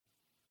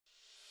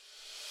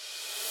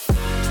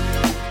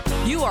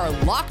You are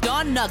Locked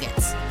On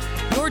Nuggets,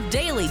 your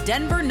daily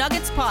Denver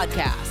Nuggets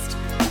podcast.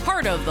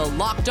 Part of the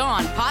Locked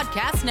On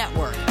Podcast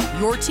Network,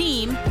 your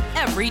team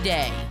every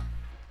day.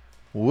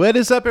 What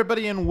is up,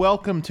 everybody, and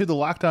welcome to the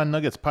Locked On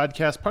Nuggets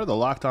podcast, part of the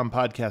Locked On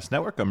Podcast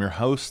Network. I'm your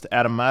host,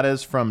 Adam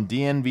Mares from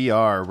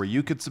DNVR, where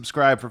you could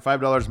subscribe for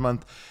 $5 a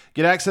month,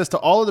 get access to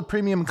all of the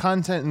premium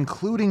content,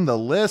 including the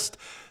list.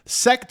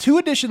 Two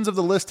editions of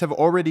the list have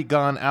already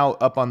gone out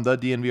up on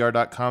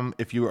thednvr.com.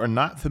 If you are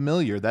not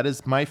familiar, that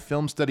is my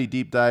film study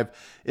deep dive.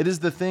 It is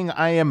the thing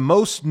I am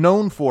most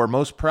known for,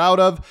 most proud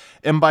of,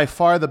 and by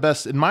far the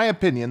best, in my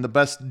opinion, the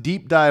best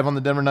deep dive on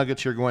the Denver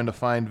Nuggets you're going to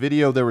find.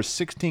 Video, there were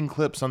 16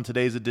 clips on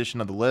today's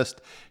edition of the list.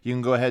 You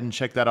can go ahead and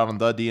check that out on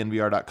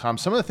thednvr.com.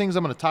 Some of the things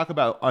I'm going to talk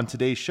about on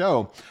today's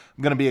show,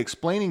 I'm going to be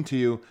explaining to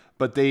you,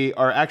 but they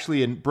are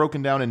actually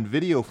broken down in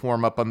video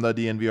form up on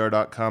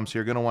thednvr.com, so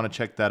you're going to want to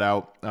check that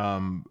out.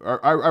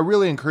 I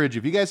really encourage you.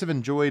 If you guys have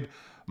enjoyed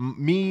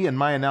me and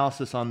my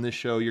analysis on this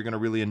show, you're going to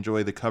really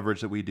enjoy the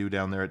coverage that we do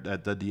down there at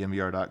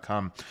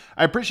thednvr.com.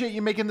 I appreciate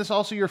you making this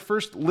also your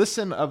first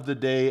listen of the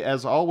day.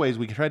 As always,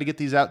 we can try to get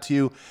these out to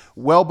you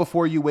well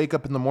before you wake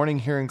up in the morning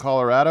here in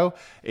Colorado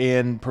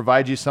and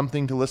provide you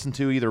something to listen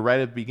to either right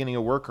at the beginning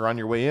of work or on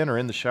your way in or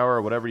in the shower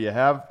or whatever you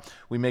have.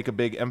 We make a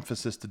big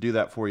emphasis to do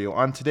that for you.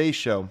 On today's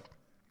show,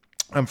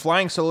 I'm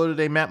flying solo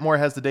today. Matt Moore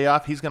has the day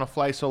off. He's going to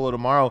fly solo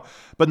tomorrow.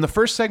 But in the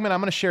first segment, I'm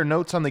going to share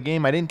notes on the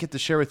game. I didn't get to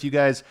share with you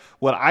guys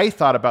what I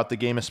thought about the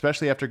game,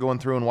 especially after going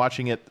through and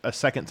watching it a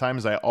second time,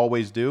 as I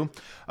always do.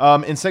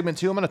 In segment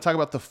 2, I'm going to talk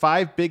about the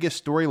 5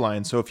 biggest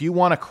storylines. So if you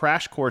want a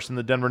crash course in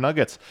the Denver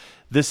Nuggets,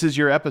 this is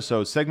your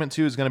episode. Segment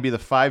 2 is going to be the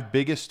 5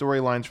 biggest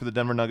storylines for the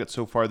Denver Nuggets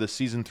so far this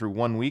season through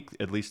 1 week,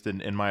 at least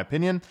in my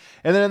opinion.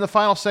 And then in the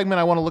final segment,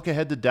 I want to look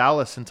ahead to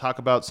Dallas and talk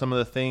about some of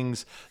the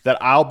things that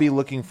I'll be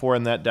looking for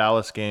in that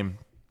Dallas game.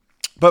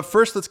 But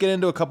first, let's get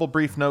into a couple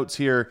brief notes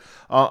here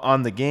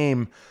on the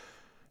game.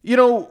 You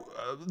know,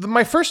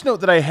 my first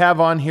note that I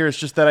have on here is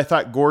just that I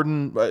thought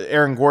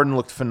Aaron Gordon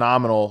looked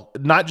phenomenal.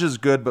 Not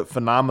just good, but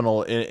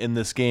phenomenal in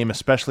this game,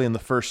 especially in the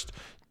first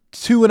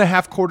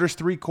 2.5 quarters,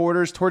 3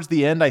 quarters. Towards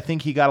the end, I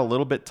think he got a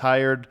little bit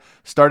tired,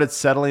 started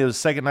settling. It was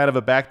the second night of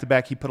a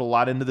back-to-back. He put a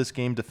lot into this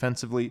game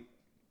defensively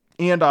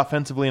and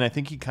offensively, and I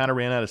think he kind of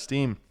ran out of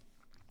steam.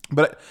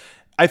 But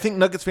I think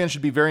Nuggets fans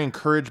should be very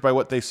encouraged by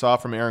what they saw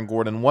from Aaron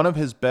Gordon. One of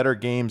his better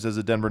games as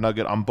a Denver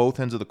Nugget on both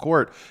ends of the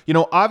court. You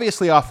know,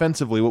 obviously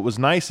offensively, what was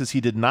nice is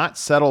he did not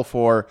settle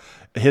for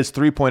his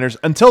three-pointers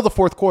until the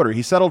fourth quarter.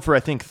 He settled for, I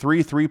think,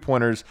 3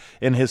 three-pointers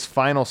in his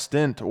final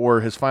stint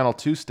or his final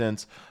 2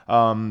 stints.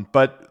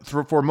 But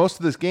for most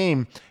of this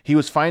game, he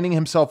was finding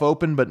himself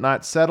open but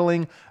not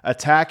settling,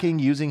 attacking,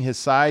 using his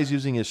size,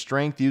 using his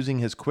strength, using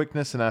his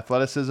quickness and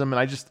athleticism.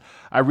 And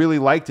I really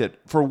liked it.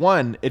 For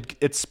one,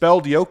 it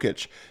spelled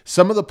Jokic.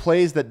 Some of the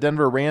plays that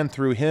Denver ran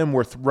through him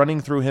were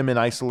running through him in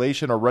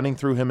isolation or running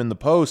through him in the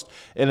post,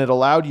 and it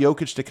allowed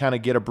Jokic to kind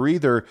of get a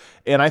breather.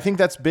 And I think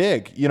that's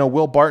big. You know,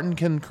 Will Barton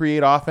can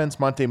create offense.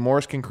 Monte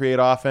Morris can create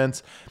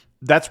offense.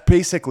 That's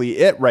basically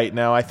it right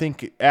now. I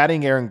think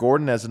adding Aaron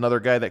Gordon as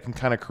another guy that can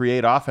kind of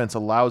create offense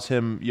allows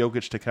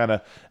Jokic to kind of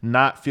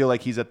not feel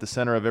like he's at the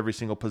center of every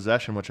single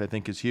possession, which I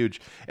think is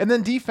huge. And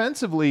then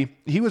defensively,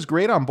 he was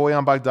great on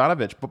Bojan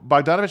Bogdanovic. But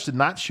Bogdanovic did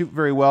not shoot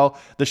very well.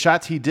 The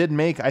shots he did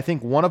make, I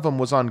think one of them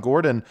was on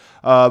Gordon.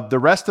 The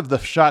rest of the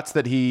shots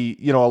that a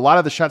lot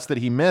of the shots that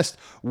he missed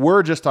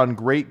were just on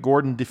great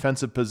Gordon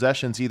defensive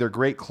possessions, either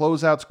great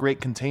closeouts,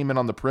 great containment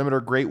on the perimeter,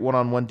 great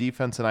one-on-one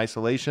defense in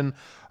isolation.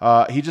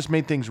 He just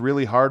made things really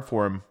hard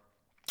for him.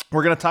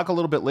 We're going to talk a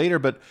little bit later,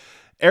 but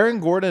Aaron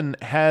Gordon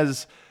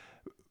has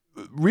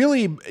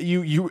really,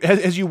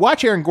 as you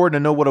watch Aaron Gordon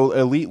and know what an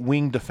elite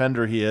wing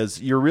defender he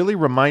is, you're really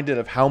reminded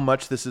of how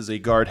much this is a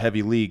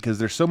guard-heavy league, because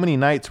there's so many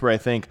nights where I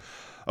think,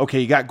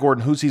 okay, you got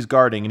Gordon, who's he's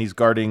guarding? And he's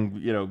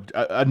guarding,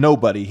 a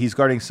nobody. He's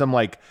guarding some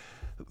like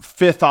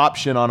 5th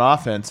option on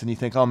offense, and you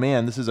think, oh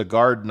man, this is a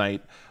guard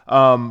night.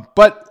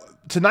 But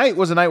tonight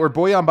was a night where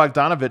Bojan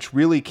Bogdanovic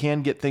really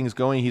can get things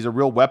going. He's a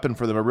real weapon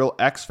for them, a real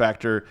X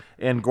factor.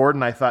 And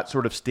Gordon, I thought,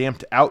 sort of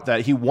stamped out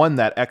that he won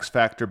that X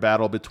factor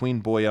battle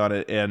between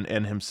Bojan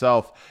and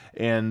himself.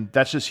 And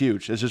that's just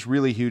huge. It's just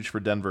really huge for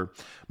Denver.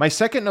 My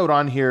second note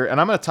on here,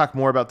 and I'm going to talk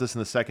more about this in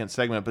the second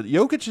segment, but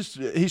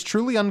Jokic he's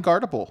truly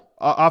unguardable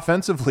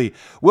offensively.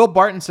 Will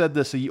Barton said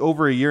this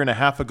over a year and a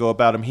half ago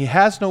about him. He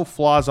has no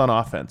flaws on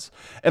offense.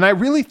 And I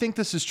really think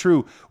this is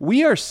true.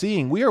 We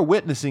are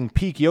witnessing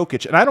peak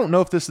Jokic, and I don't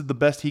know if this is the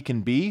best he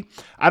can be.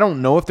 I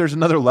don't know if there's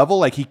another level.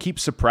 Like, he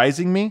keeps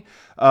surprising me.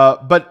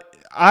 But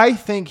I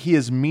think he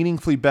is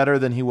meaningfully better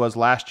than he was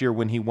last year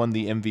when he won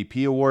the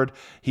MVP award.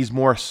 He's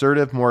more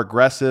assertive, more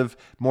aggressive,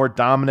 more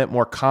dominant,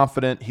 more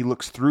confident. He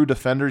looks through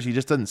defenders. He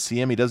just doesn't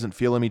see him. He doesn't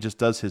feel him. He just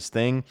does his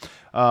thing.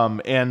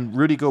 And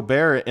Rudy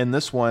Gobert in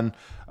this one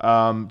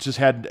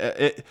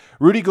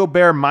Rudy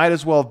Gobert might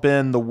as well have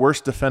been the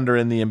worst defender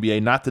in the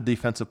NBA, not the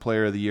defensive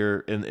player of the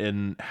year,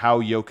 in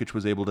how Jokic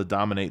was able to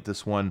dominate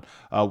this one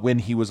when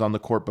he was on the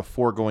court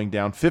before going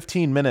down.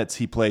 15 minutes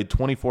he played,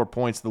 24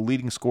 points, the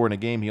leading scorer in a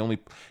game.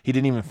 He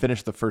didn't even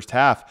finish the first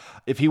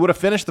half. If he would have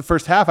finished the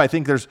first half, I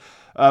think there's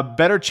a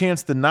better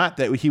chance than not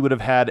that he would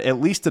have had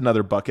at least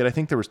another bucket. I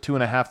think there was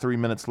 3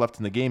 minutes left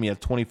in the game. He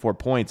had 24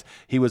 points.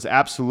 He was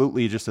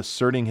absolutely just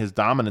asserting his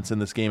dominance in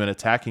this game and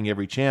attacking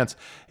every chance.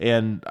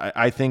 And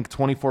I think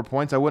 24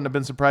 points, I wouldn't have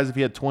been surprised if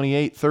he had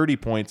 28, 30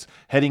 points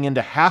heading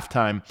into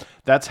halftime.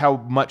 That's how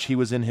much he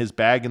was in his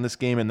bag in this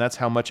game, and that's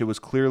how much it was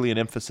clearly an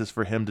emphasis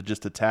for him to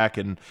just attack.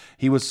 And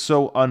he was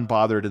so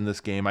unbothered in this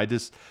game.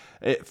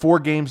 4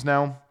 games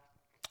now,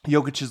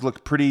 Jokic has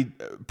looked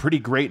pretty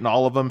great in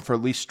all of them for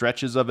at least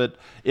stretches of it,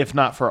 if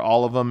not for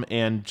all of them.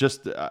 And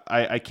just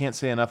I can't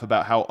say enough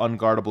about how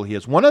unguardable he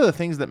is. One of the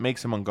things that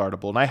makes him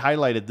unguardable, and I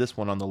highlighted this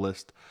one on the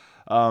list,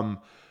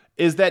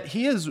 is that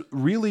he is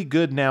really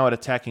good now at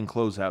attacking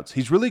closeouts.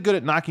 He's really good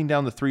at knocking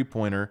down the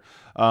three-pointer.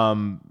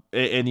 And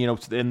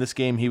in this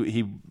game,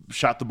 he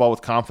shot the ball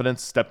with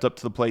confidence, stepped up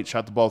to the plate,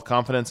 shot the ball with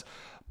confidence.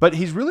 But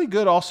he's really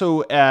good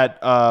also at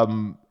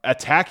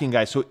attacking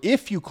guys. So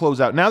if you close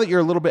out, now that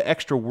you're a little bit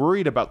extra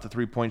worried about the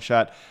three-point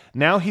shot,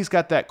 now he's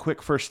got that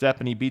quick first step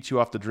and he beats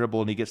you off the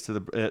dribble and he gets to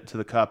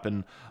the cup.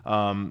 And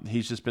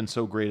he's just been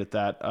so great at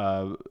that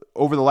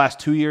over the last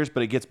 2 years,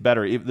 but it gets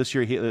better. This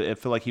year, I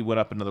feel like he went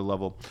up another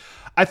level.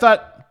 I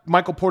thought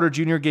Michael Porter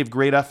Jr. gave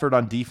great effort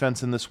on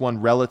defense in this one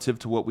relative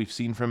to what we've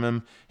seen from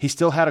him. He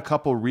still had a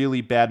couple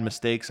really bad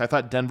mistakes. I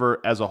thought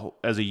Denver as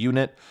a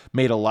unit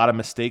made a lot of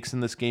mistakes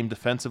in this game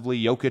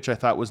defensively. Jokic, I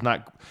thought,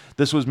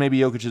 this was maybe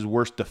Jokic's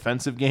worst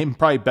defensive game,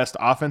 probably best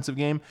offensive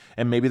game,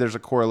 and maybe there's a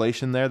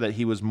correlation there that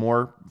he was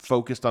more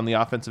focused on the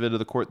offensive end of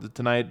the court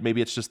tonight.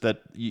 Maybe it's just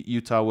that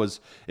Utah is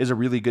a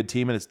really good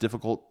team and it's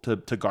difficult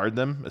to guard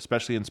them,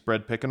 especially in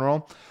spread pick and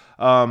roll.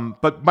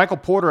 But Michael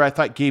Porter, I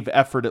thought, gave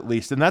effort at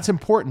least. And that's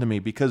important to me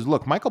because,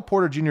 look, Michael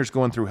Porter Jr. is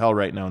going through hell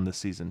right now in this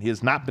season. He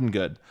has not been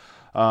good.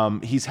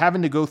 He's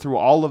having to go through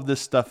all of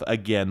this stuff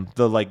again,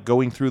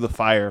 going through the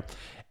fire.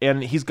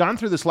 And he's gone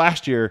through this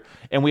last year,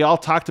 and we all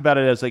talked about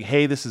it as like,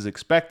 hey, this is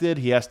expected.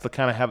 He has to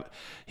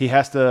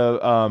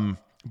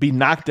be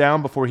knocked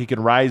down before he can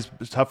rise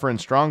tougher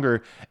and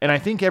stronger. And I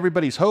think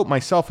everybody's hope,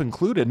 myself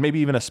included, maybe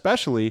even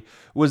especially,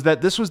 was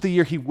that this was the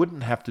year he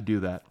wouldn't have to do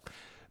that.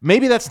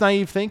 Maybe that's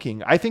naive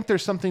thinking. I think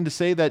there's something to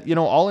say that,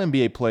 all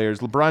NBA players,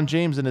 LeBron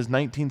James in his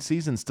 19th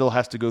season still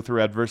has to go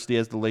through adversity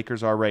as the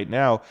Lakers are right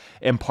now.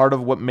 And part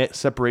of what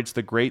separates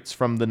the greats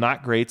from the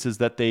not greats is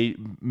that they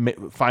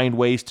find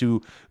ways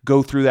to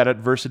go through that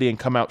adversity and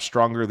come out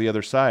stronger the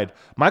other side.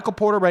 Michael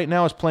Porter right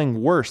now is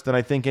playing worse than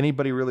I think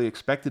anybody really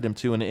expected him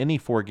to in any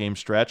 4-game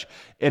stretch.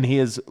 And he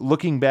is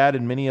looking bad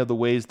in many of the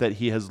ways that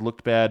he has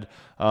looked bad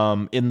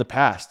in the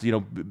past.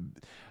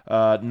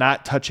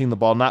 Not touching the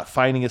ball, not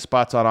finding his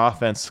spots on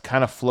offense,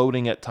 kind of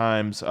floating at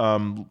times,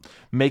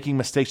 making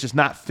mistakes, just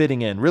not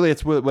fitting in. Really,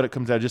 it's what it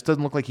comes down to. It just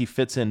doesn't look like he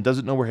fits in,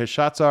 doesn't know where his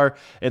shots are,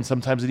 and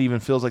sometimes it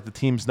even feels like the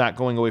team's not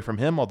going away from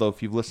him, although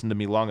if you've listened to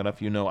me long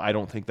enough, I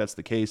don't think that's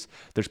the case.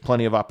 There's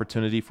plenty of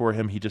opportunity for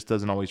him. He just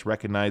doesn't always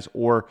recognize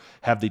or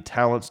have the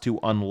talents to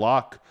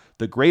unlock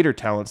the greater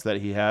talents that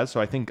he has. So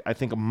I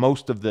think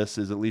most of this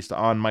is at least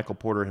on Michael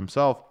Porter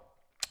himself.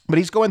 But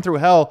he's going through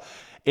hell.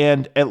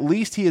 And at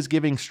least he is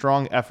giving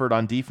strong effort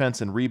on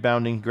defense and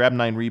rebounding. He grabbed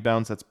 9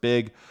 rebounds. That's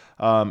big.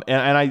 And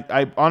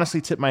I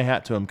honestly tip my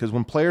hat to him because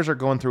when players are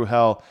going through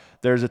hell,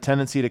 there's a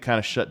tendency to kind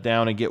of shut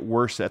down and get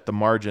worse at the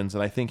margins.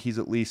 And I think he's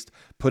at least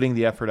putting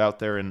the effort out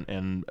there,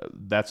 and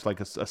that's like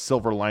a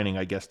silver lining,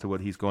 I guess, to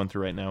what he's going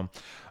through right now.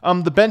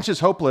 The bench is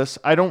hopeless.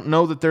 I don't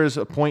know that there's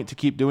a point to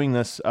keep doing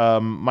this.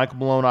 Michael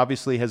Malone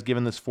obviously has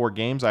given this 4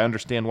 games. I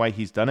understand why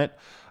he's done it.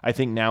 I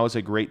think now is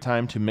a great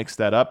time to mix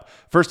that up.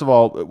 First of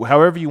all,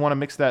 however you want to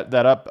mix that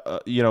up,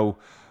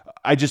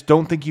 I just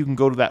don't think you can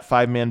go to that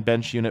 5-man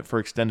bench unit for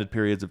extended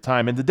periods of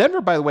time. And the Denver,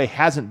 by the way,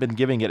 hasn't been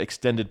giving it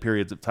extended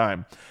periods of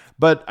time.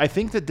 But I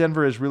think that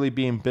Denver is really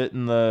being bit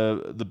in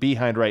the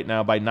behind right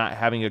now by not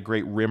having a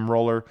great rim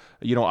roller.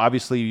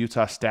 Obviously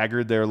Utah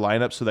staggered their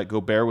lineup so that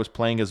Gobert was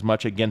playing as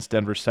much against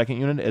Denver's second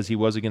unit as he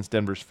was against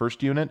Denver's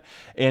first unit.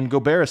 And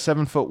Gobert is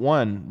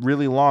 7'1",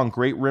 really long,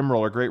 great rim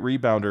roller, great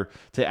rebounder.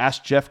 To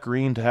ask Jeff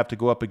Green to have to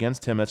go up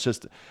against him,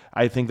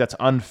 I think that's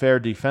unfair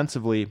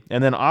defensively.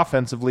 And then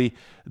offensively,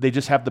 they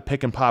just have the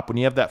pick and pop. When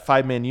you have that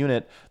 5-man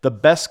unit, the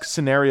best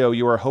scenario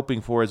you are hoping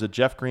for is a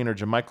Jeff Green or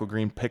JaMychal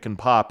Green pick and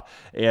pop.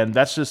 And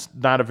that's just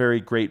not a very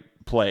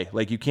great play.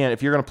 Like, you can't,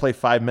 if you're going to play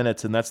 5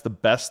 minutes and that's the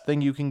best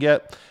thing you can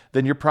get,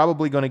 then you're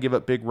probably going to give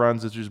up big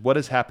runs. It's just what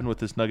has happened with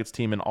this Nuggets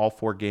team in all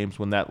 4 games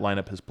when that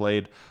lineup has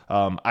played.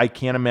 I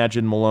can't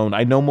imagine Malone.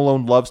 I know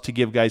Malone loves to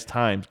give guys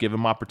time, give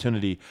him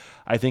opportunity.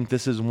 I think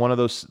this is one of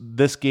those,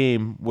 this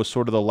game was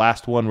sort of the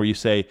last one where you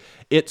say,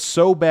 it's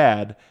so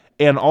bad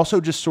and also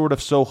just sort of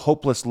so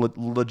hopeless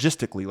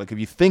logistically. Like, if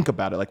you think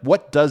about it, like,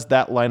 what does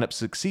that lineup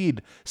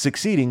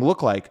succeeding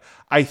look like?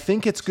 I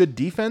think it's good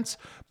defense,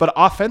 but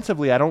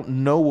offensively, I don't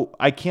know.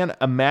 I can't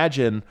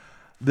imagine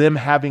them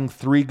having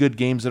 3 good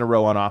games in a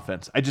row on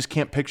offense. I just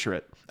can't picture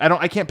it.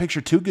 I can't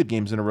picture 2 good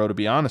games in a row, to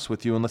be honest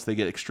with you, unless they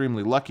get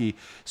extremely lucky.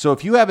 So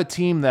if you have a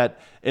team that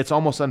it's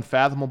almost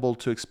unfathomable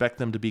to expect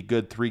them to be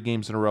good 3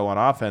 games in a row on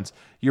offense,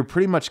 you're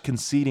pretty much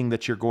conceding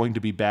that you're going to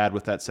be bad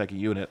with that second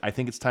unit. I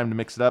think it's time to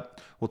mix it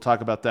up. We'll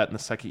talk about that in the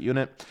second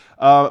unit.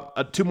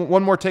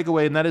 One more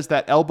takeaway, and that is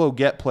that elbow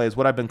get play is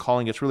what I've been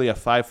calling. It's really a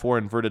 5-4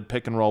 inverted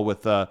pick and roll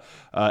with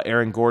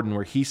Aaron Gordon,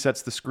 where he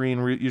sets the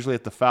screen usually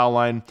at the foul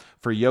line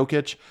for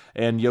Jokic,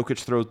 and Jokic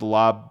throws the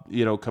lob,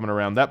 coming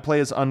around. That play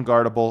is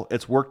unguardable.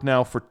 It's worked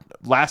now for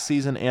last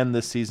season and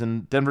this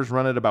season. Denver's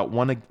run it about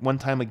one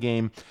time a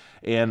game,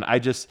 and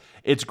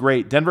it's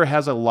great. Denver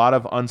has a lot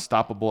of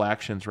unstoppable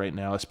actions right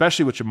now,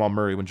 especially with Jamal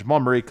Murray. When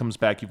Jamal Murray comes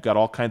back, you've got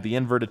all kinds of the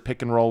inverted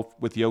pick and roll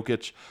with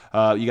Jokic.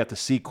 You got the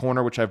C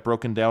corner, which I've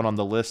broken down on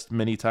the list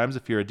many times.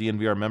 If you're a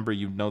DNVR member,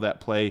 you know that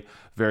play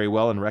very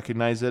well and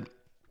recognize it.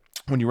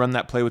 When you run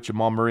that play with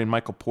Jamal Murray and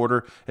Michael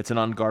Porter, it's an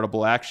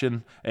unguardable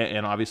action,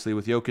 and obviously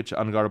with Jokic,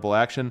 unguardable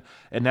action.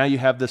 And now you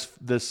have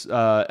this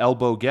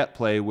elbow get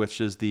play,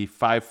 which is the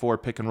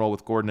 5-4 pick and roll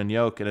with Gordon and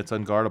Jokic, and it's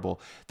unguardable.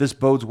 This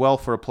bodes well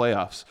for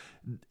playoffs.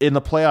 In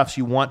the playoffs,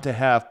 you want to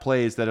have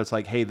plays that it's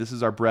like, hey, this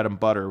is our bread and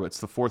butter. It's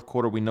the fourth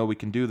quarter. We know we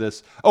can do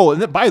this. Oh,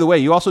 and by the way,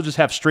 you also just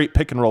have straight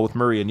pick and roll with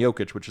Murray and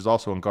Jokic, which is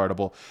also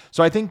unguardable.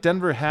 So I think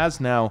Denver has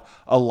now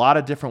a lot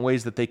of different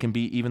ways that they can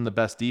beat even the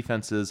best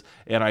defenses.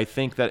 And I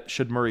think that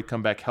should Murray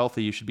come back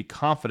healthy, you should be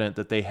confident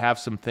that they have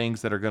some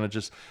things that are going to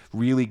just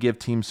really give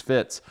teams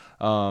fits.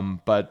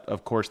 But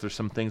of course, there's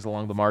some things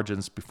along the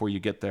margins before you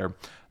get there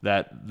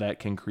that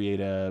can create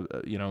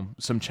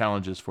some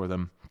challenges for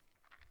them.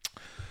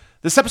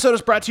 This episode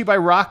is brought to you by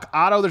Rock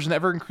Auto. There's an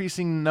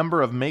ever-increasing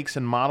number of makes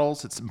and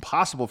models. It's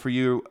impossible for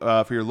you,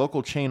 for your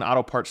local chain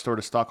auto parts store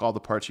to stock all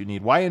the parts you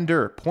need. Why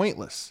endure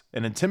pointless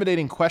and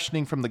intimidating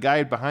questioning from the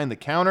guy behind the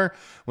counter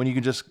when you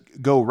can just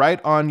go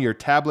right on your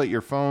tablet, your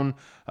phone,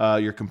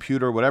 your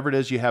computer, whatever it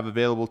is you have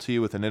available to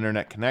you with an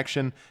internet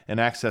connection, and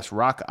access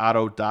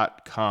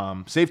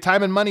rockauto.com. Save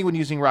time and money when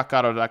using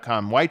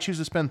rockauto.com. Why choose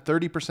to spend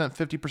 30%,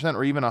 50%,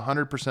 or even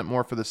 100%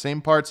 more for the same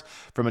parts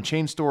from a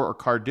chain store or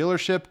car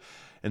dealership?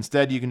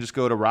 Instead, you can just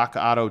go to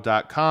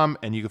rockauto.com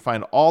and you can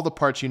find all the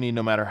parts you need,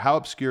 no matter how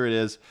obscure it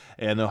is,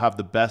 and they'll have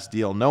the best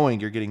deal, knowing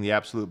you're getting the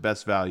absolute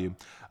best value.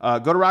 Go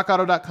to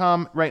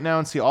rockauto.com right now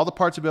and see all the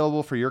parts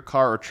available for your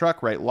car or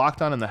truck. Right,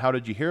 Locked On in the How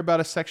Did You Hear About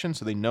Us section,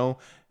 so they know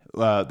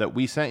that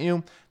we sent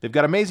you. They've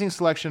got amazing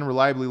selection,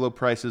 reliably low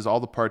prices, all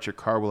the parts your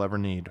car will ever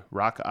need.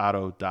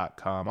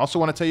 rockauto.com. Also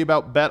want to tell you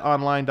about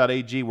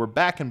betonline.ag. We're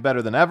back and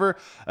better than ever.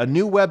 A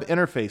new web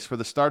interface for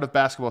the start of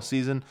basketball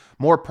season.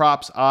 More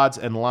props, odds,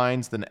 and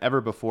lines than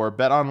ever before.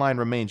 BetOnline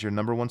remains your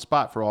number one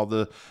spot for all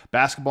the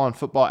basketball and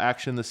football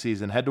action this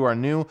season. Head to our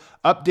new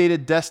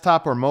updated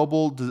desktop or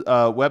mobile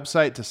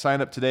website to sign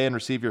up today and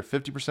receive your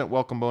 50%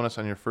 welcome bonus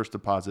on your first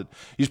deposit.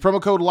 Use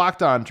promo code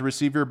LOCKEDON to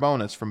receive your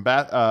bonus from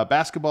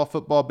basketball,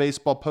 football,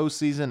 baseball,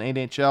 postseason,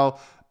 NHL,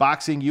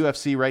 boxing,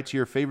 UFC, right to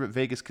your favorite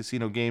Vegas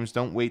casino games.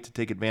 Don't wait to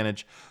take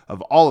advantage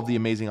of all of the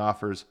amazing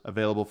offers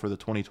available for the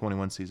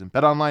 2021 season.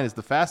 BetOnline is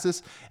the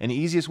fastest and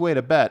easiest way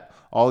to bet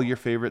all your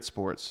favorite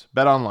sports.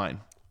 BetOnline,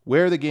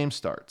 where the game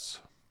starts.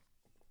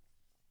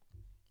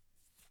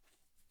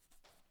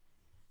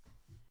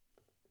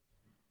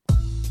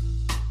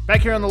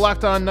 Back here on the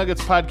Locked On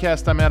Nuggets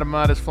podcast, I'm Adam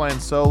Mattes flying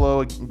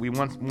solo. We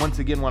once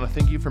again want to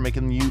thank you for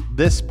making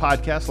this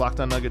podcast, Locked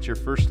On Nuggets, your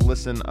first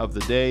listen of the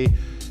day.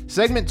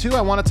 Segment 2,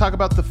 I want to talk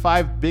about the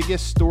 5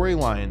 biggest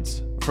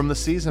storylines from the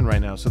season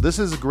right now. So this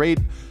is a great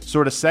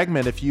sort of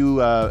segment. If you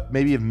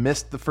maybe have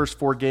missed the first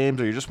 4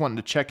 games, or you're just wanting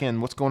to check in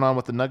what's going on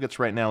with the Nuggets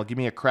right now, give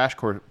me a crash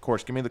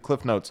course. Give me the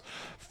Cliff Notes.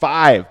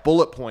 5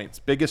 bullet points,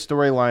 biggest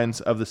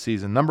storylines of the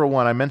season. Number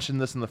 1, I mentioned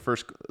this in the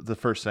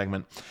first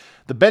segment.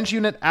 The bench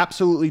unit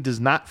absolutely does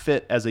not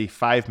fit as a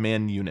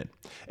 5-man unit.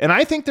 And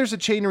I think there's a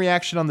chain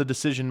reaction on the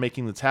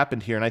decision-making that's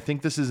happened here. And I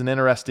think this is an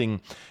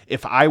interesting,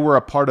 if I were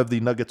a part of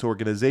the Nuggets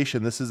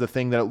organization, this is a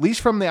thing that, at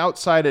least from the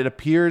outside, it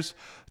appears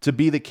to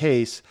be the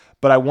case.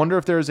 But I wonder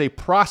if there is a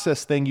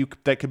process thing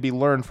that could be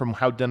learned from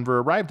how Denver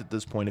arrived at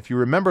this point. If you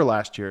remember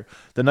last year,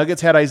 the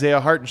Nuggets had Isaiah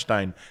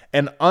Hartenstein,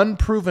 an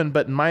unproven,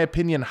 but in my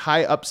opinion,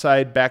 high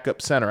upside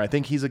backup center. I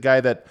think he's a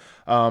guy that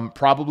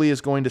probably is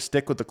going to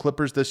stick with the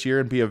Clippers this year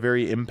and be a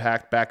very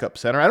impact backup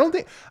center. I don't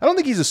think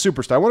he's a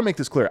superstar. I want to make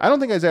this clear. I don't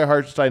think Isaiah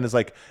Hartenstein is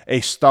like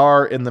a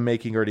star in the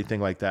making or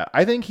anything like that.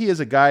 I think he is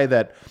a guy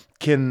that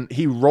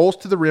he rolls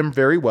to the rim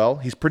very well.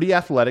 He's pretty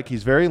athletic.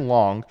 He's very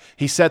long.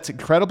 He sets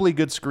incredibly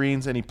good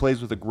screens, and he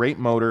plays with a great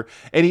motor.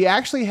 And he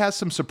actually has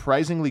some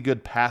surprisingly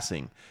good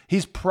passing.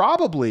 He's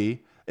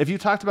probably, if you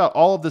talked about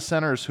all of the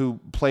centers who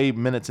play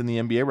minutes in the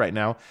NBA right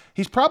now,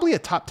 he's probably a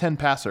top 10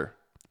 passer.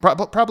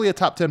 Probably a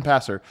top 10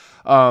 passer.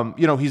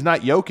 He's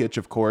not Jokic,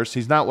 of course.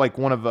 He's not like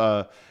one of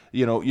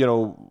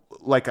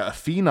like a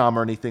phenom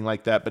or anything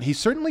like that. But he's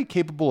certainly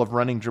capable of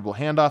running dribble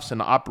handoffs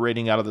and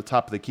operating out of the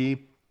top of the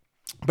key.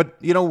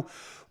 But,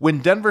 when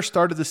Denver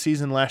started the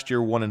season last year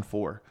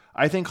 1-4,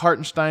 I think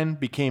Hartenstein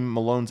became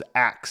Malone's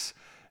axe.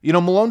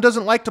 Malone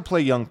doesn't like to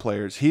play young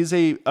players. He's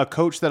a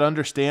coach that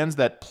understands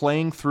that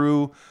playing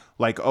through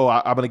like, oh,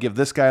 I'm going to give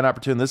this guy an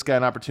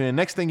opportunity.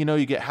 Next thing you know,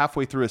 you get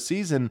halfway through a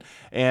season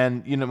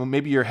and,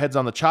 maybe your head's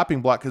on the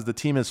chopping block because the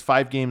team is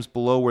 5 games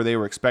below where they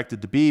were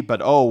expected to be,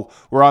 but,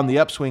 we're on the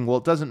upswing. Well,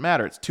 it doesn't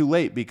matter. It's too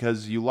late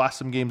because you lost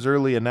some games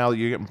early and now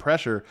you're getting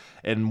pressure,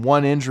 and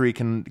one injury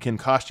can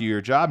cost you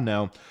your job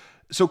now.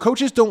 So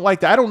coaches don't like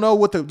that. I don't know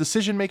what the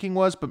decision-making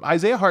was, but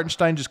Isaiah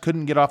Hartenstein just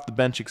couldn't get off the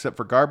bench except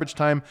for garbage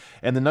time,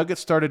 and the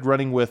Nuggets started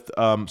running with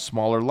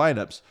smaller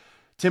lineups.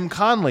 Tim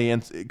Conley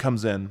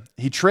comes in.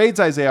 He trades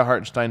Isaiah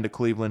Hartenstein to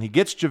Cleveland. He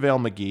gets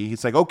JaVale McGee.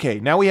 He's like, okay,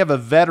 now we have a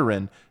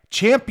veteran,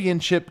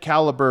 championship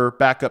caliber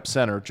backup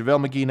center.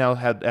 JaVale McGee now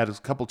had a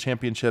couple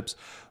championships,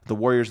 the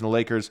Warriors and the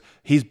Lakers.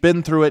 He's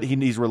been through it.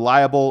 He's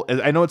reliable.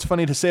 I know it's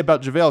funny to say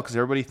about JaVale because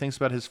everybody thinks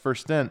about his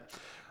first stint.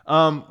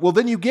 Well,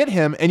 then you get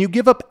him and you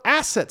give up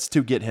assets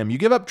to get him. You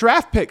give up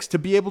draft picks to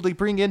be able to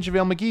bring in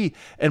JaVale McGee.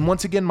 And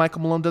once again,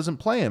 Michael Malone doesn't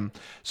play him.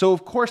 So,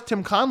 of course,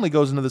 Tim Conley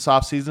goes into this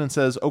offseason and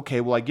says, okay,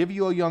 well, I give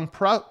you a young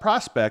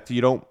prospect,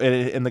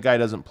 and the guy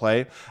doesn't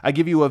play. I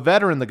give you a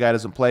veteran, the guy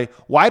doesn't play.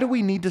 Why do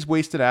we need to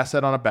waste an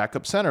asset on a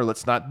backup center?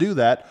 Let's not do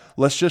that.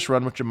 Let's just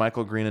run with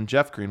JaMychal Green and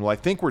Jeff Green. Well, I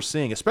think we're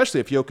seeing, especially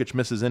if Jokic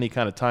misses any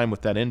kind of time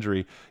with that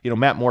injury,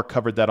 Matt Moore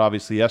covered that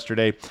obviously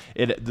yesterday.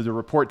 The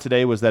report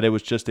today was that it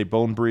was just a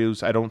bone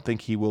bruise. I don't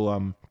think he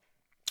will,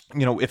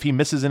 if he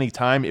misses any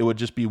time, it would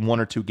just be 1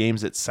 or 2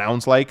 games. It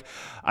sounds like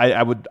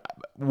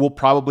we'll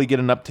probably get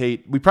an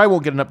update. We probably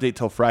won't get an update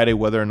till Friday,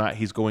 whether or not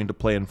he's going to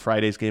play in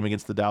Friday's game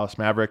against the Dallas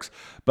Mavericks.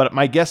 But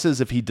my guess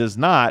is if he does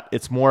not,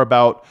 it's more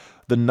about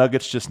the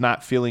Nuggets just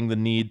not feeling the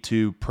need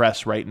to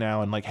press right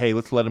now and like, hey,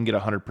 let's let him get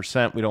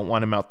 100%. We don't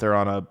want him out there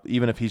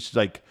even if he's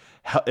like,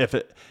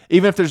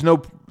 even if there's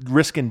no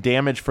risk and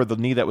damage for the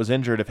knee that was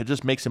injured, if it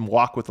just makes him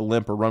walk with a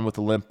limp or run with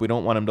a limp, we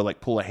don't want him to like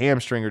pull a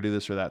hamstring or do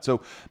this or that.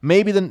 So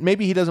maybe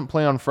he doesn't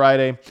play on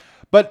Friday.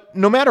 But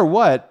no matter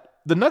what,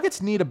 the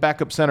Nuggets need a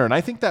backup center, and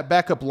I think that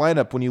backup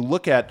lineup, when you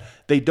look at,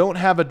 they don't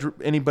have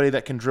anybody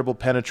that can dribble,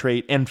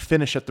 penetrate, and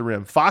finish at the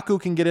rim. Facu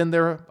can get in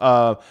there.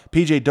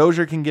 PJ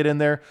Dozier can get in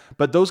there,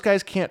 but those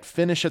guys can't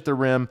finish at the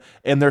rim,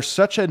 and there's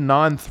such a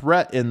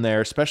non-threat in there,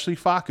 especially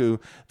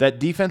Facu, that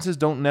defenses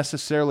don't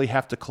necessarily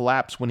have to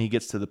collapse when he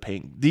gets to the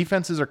paint.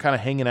 Defenses are kind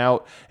of hanging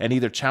out and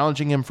either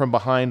challenging him from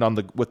behind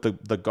with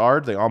the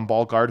guard, the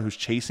on-ball guard who's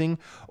chasing,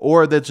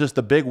 or that's just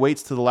the big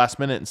waits to the last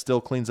minute and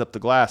still cleans up the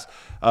glass.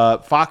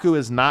 Facu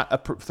is not a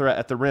threat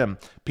at the rim.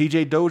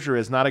 PJ Dozier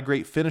is not a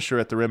great finisher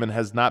at the rim and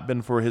has not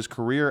been for his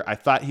career. I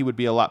thought he would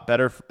be a lot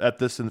better at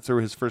this and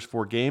through his first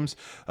 4 games,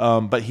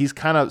 but he's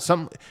kind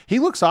of he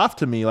looks off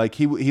to me. Like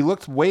he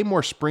looked way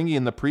more springy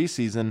in the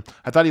preseason.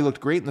 I thought he looked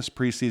great in this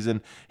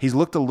preseason. He's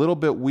looked a little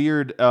bit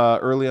weird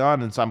early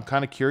on, and so I'm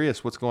kind of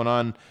curious what's going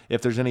on,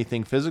 if there's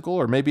anything physical,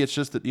 or maybe it's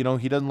just that he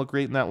doesn't look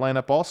great in that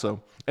lineup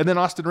also. And then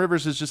Austin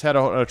Rivers has just had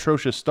an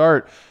atrocious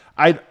start.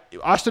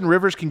 Austin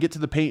Rivers can get to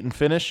the paint and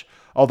finish,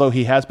 although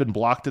he has been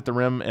blocked at the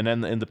rim and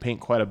in the paint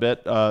quite a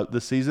bit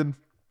this season.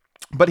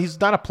 But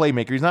he's not a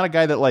playmaker. He's not a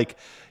guy that like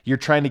you're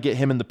trying to get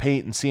him in the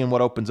paint and seeing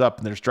what opens up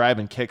and there's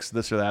driving kicks,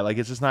 this or that. Like,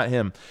 it's just not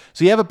him.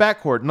 So you have a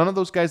backcourt, none of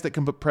those guys that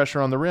can put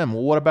pressure on the rim.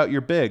 Well, what about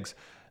your bigs?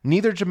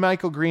 Neither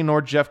JaMychal Green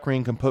nor Jeff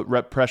Green can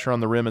put pressure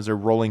on the rim as a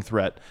rolling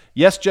threat.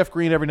 Yes, Jeff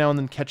Green every now and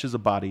then catches a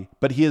body,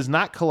 but he is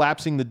not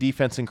collapsing the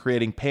defense and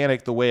creating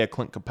panic the way a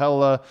Clint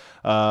Capella,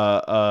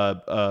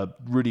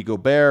 Rudy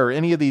Gobert, or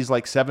any of these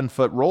like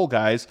 7-foot roll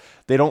guys.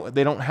 They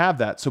don't have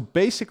that. So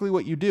basically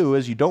what you do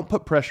is you don't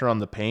put pressure on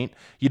the paint.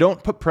 You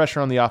don't put pressure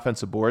on the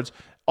offensive boards.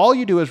 All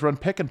you do is run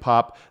pick and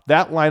pop.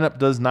 That lineup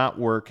does not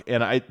work,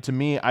 and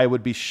I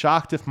would be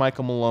shocked if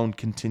Michael Malone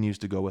continues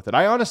to go with it.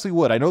 I honestly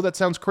would. I know that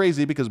sounds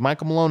crazy because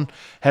Michael Malone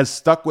has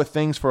stuck with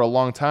things for a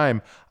long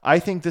time. I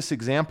think this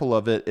example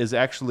of it is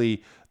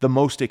actually the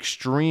most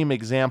extreme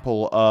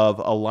example of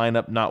a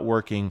lineup not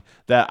working,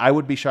 that I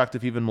would be shocked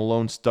if even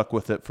Malone stuck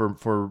with it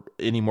for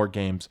any more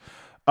games.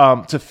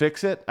 To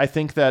fix it, I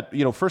think that,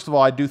 first of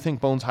all, I do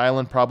think Bones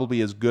Hyland probably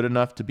is good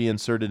enough to be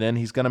inserted in.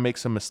 He's going to make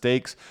some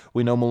mistakes.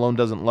 We know Malone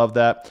doesn't love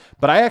that.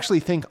 But I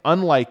actually think,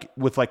 unlike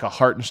with like a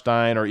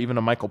Hartenstein or even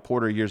a Michael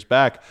Porter years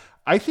back,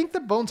 I think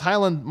that Bones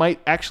Hyland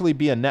might actually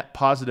be a net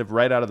positive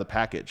right out of the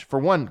package. For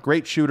one,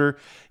 great shooter.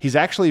 He's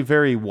actually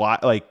very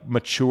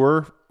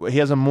mature. He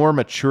has a more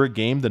mature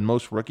game than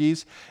most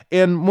rookies.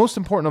 And most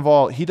important of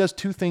all, he does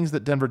 2 things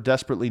that Denver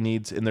desperately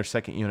needs in their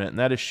second unit, and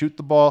that is shoot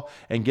the ball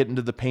and get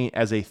into the paint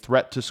as a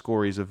threat to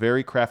score. He's a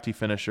very crafty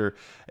finisher,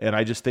 and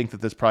I just think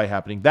that that's probably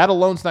happening. That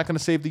alone's not going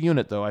to save the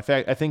unit, though. I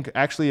think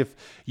actually if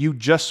you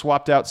just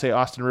swapped out, say,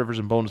 Austin Rivers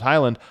and Bones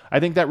Hyland,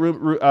 I think that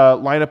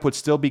lineup would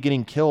still be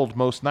getting killed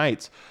most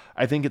nights.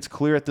 I think it's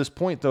clear at this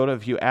point, though, that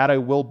if you add a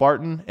Will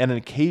Barton and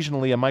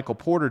occasionally a Michael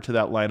Porter to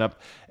that lineup,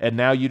 and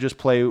now you just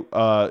play,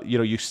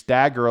 you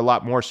stagger stagger a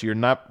lot more, so you're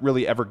not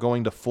really ever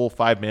going to full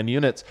 5-man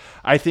units.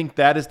 I think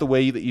that is the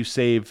way that you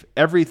save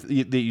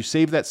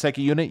that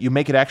second unit. You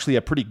make it actually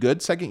a pretty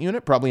good second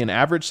unit, probably an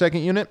average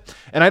second unit.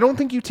 And I don't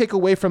think you take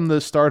away from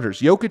the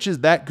starters. Jokic is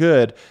that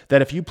good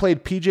that if you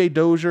played PJ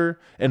Dozier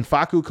and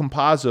Facu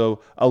Campazzo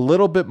a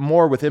little bit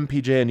more with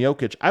MPJ and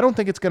Jokic, I don't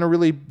think it's going to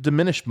really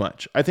diminish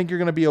much. I think you're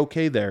going to be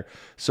okay there.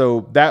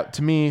 So that,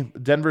 to me,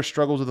 Denver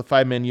struggles with a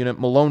 5-man unit.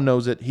 Malone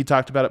knows it. He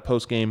talked about it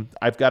post-game.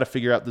 I've got to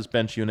figure out this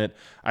bench unit.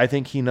 I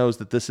think he knows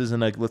that this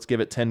isn't a let's give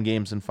it 10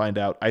 games and find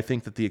out. I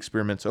think that the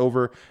experiment's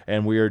over,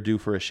 and we are due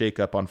for a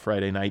shakeup on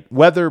Friday night,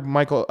 whether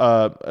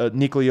Nikola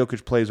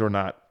Jokic plays or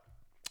not.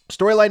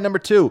 Storyline number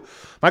 2,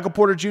 Michael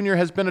Porter Jr.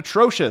 has been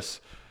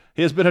atrocious.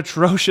 He has been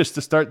atrocious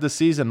to start this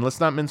season. Let's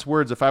not mince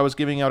words. If I was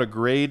giving out a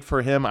grade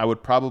for him, I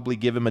would probably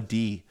give him a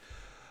D.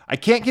 I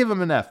can't give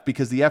him an F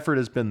because the effort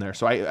has been there.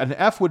 So an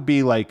F would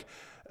be like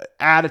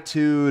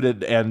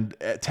attitude and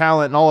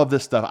talent and all of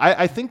this stuff.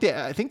 I think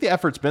the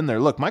effort's been there.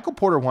 Look, Michael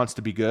Porter wants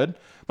to be good.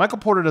 Michael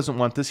Porter doesn't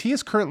want this. He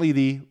is currently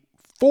the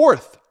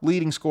 4th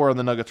leading scorer on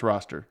the Nuggets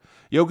roster.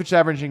 Jokic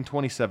averaging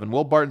 27.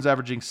 Will Barton's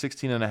averaging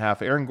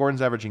 16.5. Aaron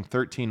Gordon's averaging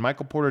 13.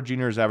 Michael Porter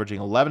Jr. is averaging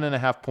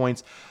 11.5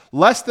 points.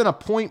 Less than a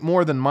point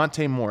more than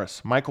Monte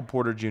Morris. Michael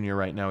Porter Jr.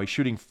 right now. He's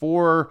shooting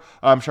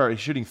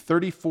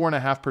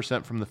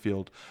 34.5% from the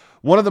field.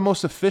 One of the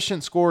most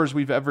efficient scorers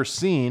we've ever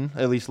seen,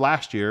 at least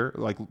last year,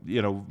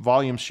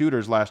 volume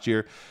shooters last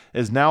year,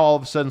 is now all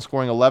of a sudden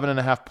scoring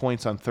 11.5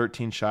 points on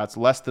 13 shots,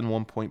 less than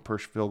 1 point per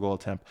field goal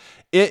attempt.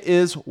 It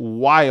is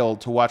wild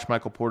to watch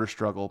Michael Porter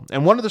struggle.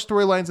 And one of the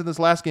storylines in this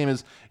last game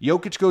is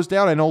Jokic goes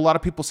down. I know a lot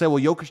of people say,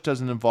 well, Jokic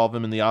doesn't involve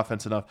him in the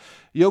offense enough.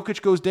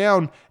 Jokic goes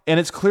down, and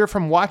it's clear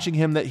from watching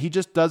him that he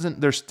just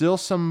doesn't, there's still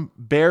some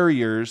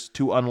barriers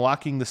to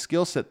unlocking the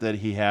skill set that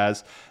he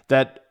has,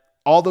 that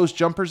all those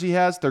jumpers he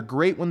has, they're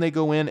great when they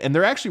go in, and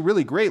they're actually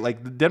really great.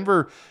 Like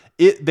Denver,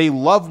 they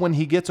love when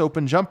he gets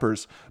open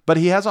jumpers, but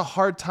he has a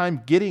hard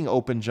time getting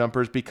open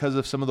jumpers because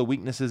of some of the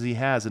weaknesses he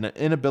has and an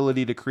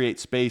inability to create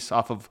space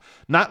off of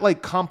not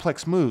like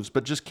complex moves,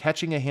 but just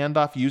catching a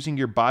handoff, using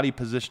your body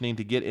positioning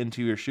to get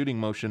into your shooting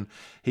motion.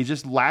 He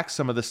just lacks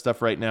some of this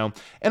stuff right now,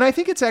 and I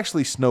think it's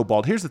actually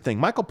snowballed. Here's the thing.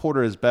 Michael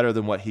Porter is better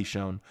than what he's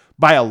shown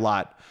by a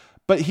lot.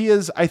 But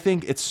I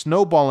think it's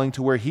snowballing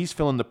to where he's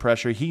feeling the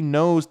pressure. He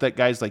knows that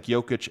guys like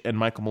Jokic and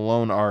Michael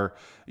Malone are,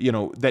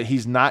 that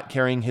he's not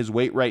carrying his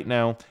weight right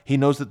now. He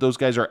knows that those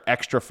guys are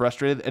extra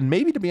frustrated and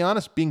maybe, to be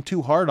honest, being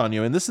too hard on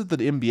you. And this is the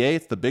NBA.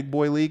 It's the big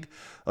boy league.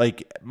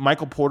 Like,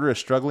 Michael Porter is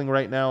struggling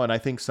right now. And I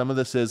think some of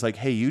this is like,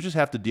 hey, you just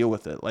have to deal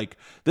with it. Like,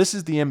 this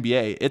is the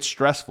NBA. It's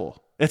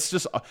stressful. It's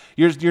just,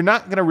 you're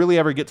not going to really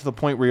ever get to the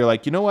point where you're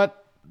like, you know what?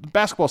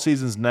 Basketball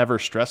season's never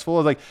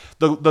stressful. Like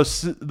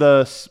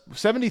the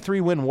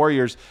 73 win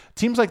Warriors,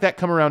 teams like that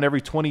come around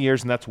every 20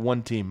 years, and that's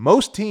one team.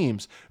 Most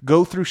teams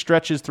go through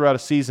stretches throughout a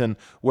season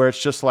where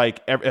it's just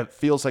like it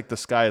feels like the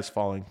sky is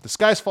falling. The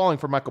sky is falling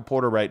for Michael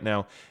Porter right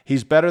now.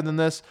 He's better than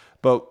this,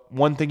 but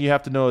one thing you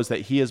have to know is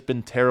that he has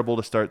been terrible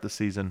to start the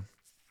season.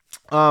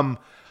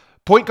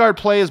 Point guard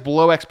play is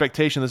below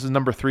expectation. This is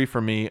number 3 for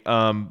me.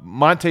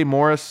 Monte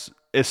Morris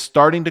is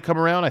starting to come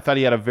around. I thought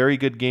he had a very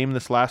good game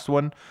this last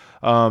one.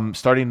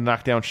 Starting to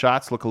knock down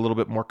shots, look a little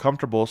bit more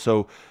comfortable.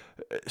 So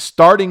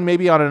starting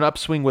maybe on an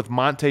upswing with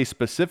Monte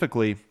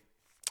specifically.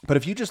 But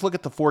if you just look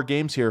at the 4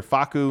 games here,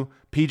 Facu,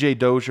 PJ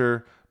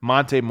Dozier,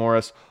 Monte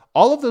Morris,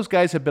 all of those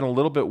guys have been a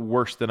little bit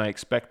worse than I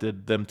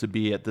expected them to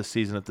be at this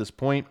season at this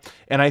point.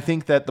 And I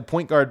think that the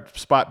point guard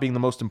spot being the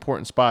most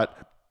important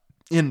spot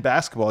in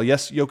basketball,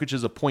 yes, Jokic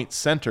is a point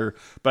center,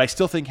 but I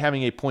still think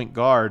having a point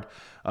guard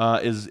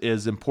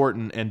is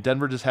important, and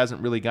Denver just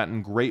hasn't really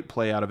gotten great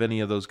play out of any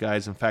of those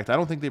guys. In fact, I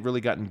don't think they've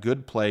really gotten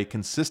good play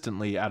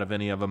consistently out of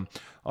any of them,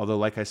 although,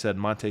 like I said,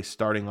 Monte's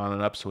starting on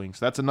an upswing.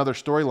 So that's another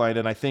storyline,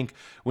 and I think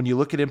when you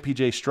look at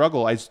MPJ's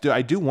struggle,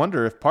 I do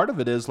wonder if part of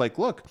it is like,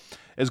 look,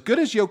 as good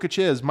as Jokic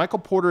is, Michael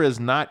Porter is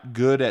not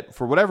good at,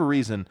 for whatever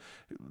reason,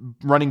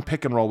 running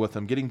pick and roll with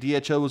him, getting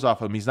DHOs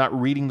off him. He's not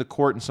reading the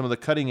court and some of the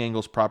cutting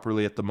angles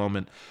properly at the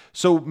moment.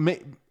 So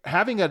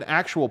having an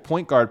actual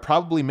point guard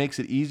probably makes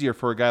it easier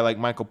for a guy like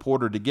Michael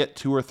Porter to get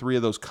 2 or 3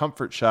 of those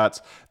comfort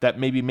shots that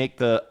maybe make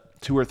the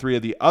 2 or 3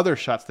 of the other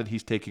shots that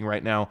he's taking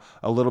right now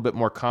a little bit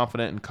more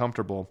confident and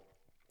comfortable.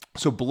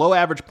 So below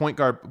average point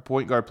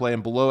guard play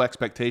and below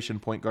expectation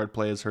point guard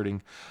play is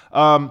hurting.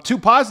 2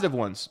 positive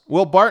ones.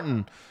 Will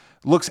Barton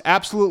looks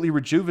absolutely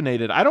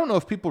rejuvenated. I don't know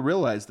if people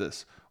realize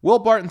this. Will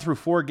Barton through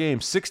 4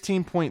 games,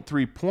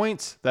 16.3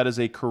 points. That is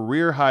a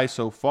career high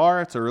so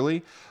far. It's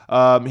early.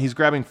 He's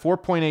grabbing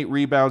 4.8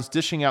 rebounds,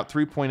 dishing out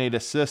 3.8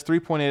 assists.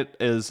 3.8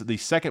 is the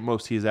second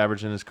most he's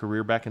averaged in his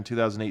career. Back in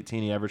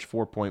 2018, he averaged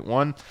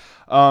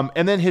 4.1.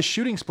 And then his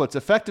shooting splits,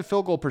 effective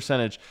field goal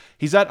percentage,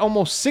 he's at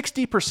almost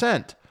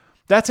 60%.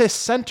 That's a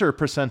center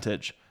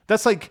percentage.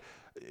 That's like,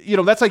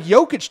 that's like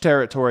Jokic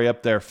territory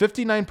up there.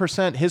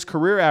 59%. His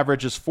career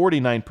average is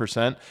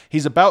 49%.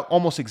 He's about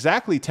almost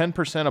exactly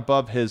 10%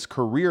 above his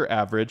career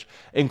average,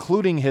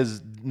 including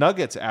his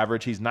Nuggets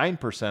average. He's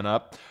 9%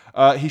 up.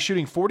 He's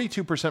shooting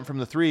 42% from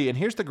the three. And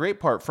here's the great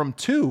part. From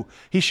two,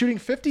 he's shooting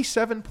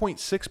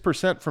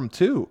 57.6% from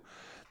two.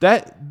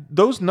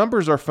 Those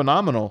numbers are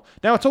phenomenal.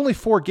 Now, it's only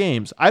 4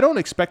 games. I don't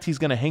expect he's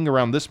going to hang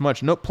around this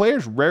much. No,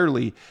 players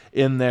rarely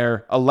in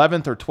their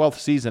 11th or 12th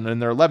season, in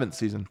their 11th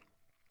season,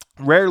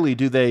 rarely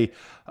do they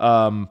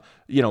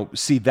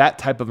see that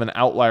type of an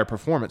outlier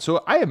performance.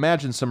 So I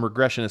imagine some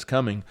regression is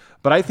coming,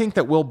 but I think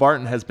that Will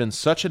Barton has been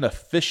such an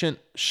efficient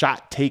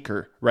shot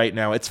taker right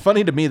now. It's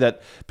funny to me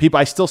that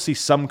I still see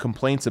some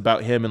complaints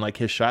about him and like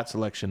his shot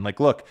selection. Like,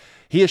 look,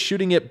 he is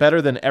shooting it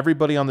better than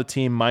everybody on the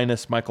team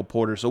minus Michael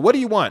Porter. So what do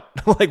you want?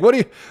 Like, what do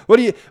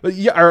you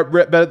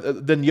better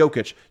than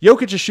Jokic?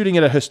 Jokic is shooting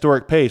at a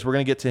historic pace. We're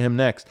going to get to him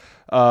next.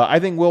 I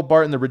think Will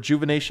Barton, the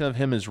rejuvenation of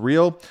him is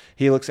real.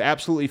 He looks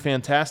absolutely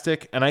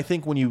fantastic. And I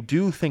think when you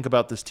do think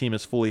about this team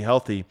as fully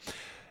healthy,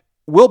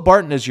 Will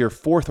Barton is your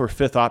 4th or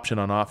 5th option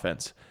on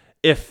offense.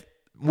 If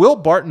Will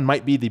Barton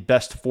might be the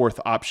best 4th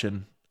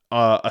option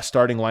a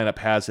starting lineup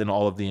has in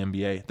all of the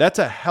NBA. That's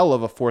a hell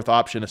of a 4th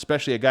option,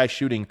 especially a guy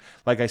shooting,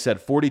 like I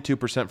said,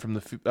 42% from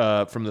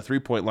the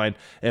 3-point line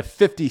and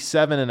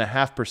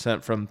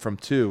 57.5% from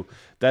two.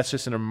 That's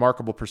just a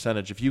remarkable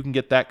percentage. If you can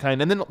get that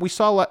kind, and then we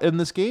saw in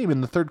this game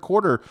in the third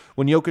quarter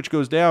when Jokic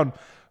goes down,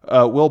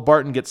 Will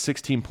Barton gets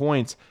 16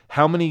 points.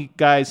 How many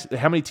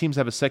teams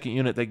have a second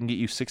unit that can get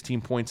you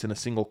 16 points in a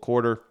single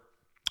quarter?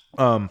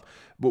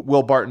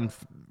 Will Barton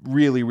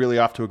really, really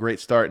off to a great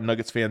start, and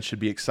Nuggets fans should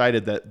be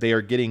excited that they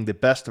are getting the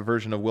best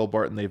version of Will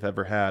Barton they've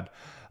ever had.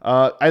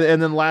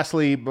 And then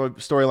lastly,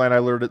 storyline, I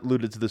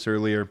alluded to this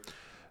earlier,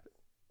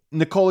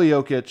 Nikola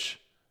Jokic,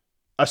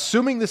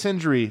 assuming this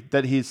injury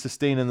that he's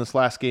sustained in this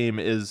last game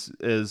is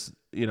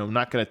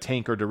not going to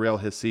tank or derail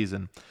his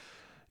season,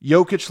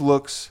 Jokic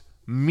looks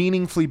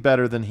meaningfully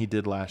better than he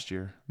did last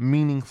year.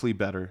 Meaningfully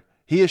better.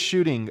 He is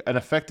shooting an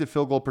effective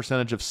field goal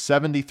percentage of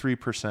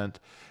 73%.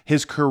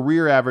 His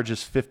career average is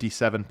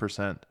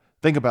 57%.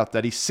 Think about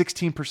that. He's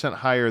 16%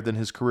 higher than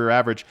his career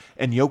average,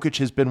 and Jokic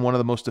has been one of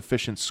the most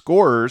efficient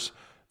scorers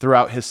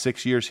throughout his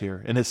 6 years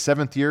here. In his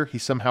 7th year, he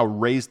somehow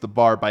raised the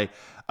bar by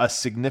a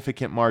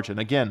significant margin.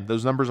 Again,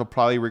 those numbers will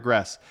probably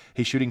regress.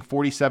 He's shooting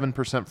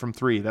 47% from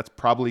three. That's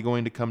probably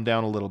going to come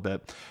down a little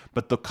bit.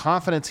 But the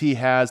confidence he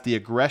has, the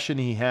aggression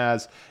he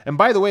has, and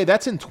by the way,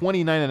 that's in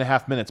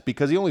 29.5 minutes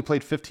because he only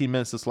played 15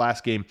 minutes this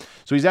last game.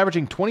 So he's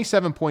averaging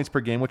 27 points per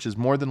game, which is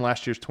more than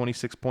last year's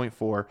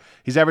 26.4.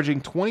 He's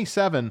averaging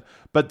 27,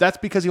 but that's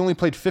because he only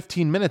played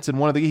 15 minutes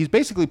in he's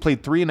basically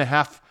played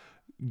 3.5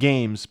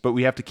 games, but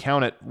we have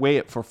to weigh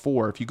it for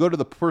 4. If you go to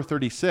the per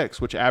 36,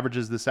 which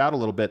averages this out a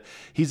little bit,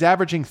 he's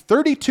averaging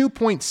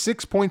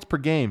 32.6 points per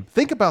game.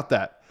 Think about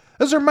that.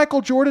 Those are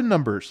Michael Jordan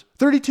numbers,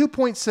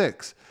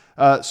 32.6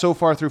 so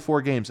far through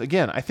 4 games.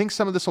 Again, I think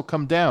some of this will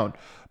come down,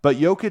 but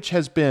Jokic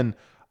has been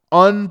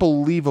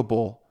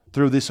unbelievable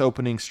through this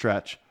opening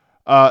stretch.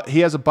 He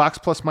has a box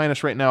plus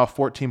minus right now of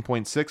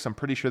 14.6. I'm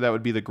pretty sure that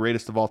would be the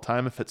greatest of all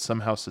time if it's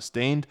somehow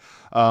sustained.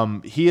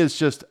 He is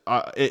just,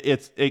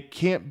 it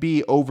can't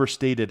be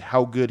overstated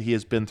how good he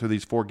has been through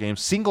these 4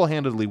 games.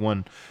 Single-handedly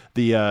won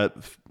the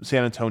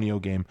San Antonio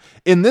game.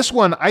 In this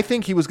one, I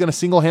think he was going to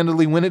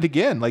single-handedly win it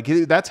again.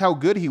 That's how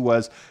good he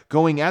was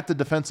going at the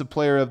Defensive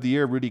Player of the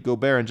Year, Rudy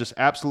Gobert, and just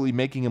absolutely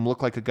making him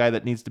look like a guy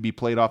that needs to be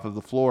played off of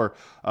the floor.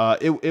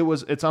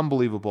 It's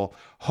unbelievable.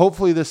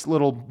 Hopefully this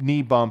little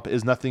knee bump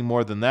is nothing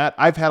more than that.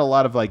 I've had a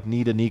lot of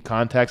knee-to-knee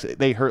contacts.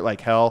 They hurt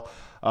like hell.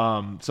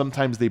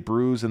 Sometimes they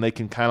bruise and they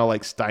can kind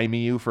of stymie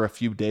you for a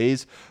few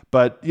days,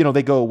 but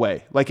they go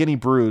away. Like any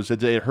bruise,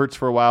 it hurts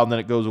for a while and then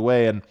it goes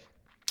away. And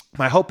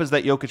my hope is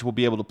that Jokic will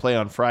be able to play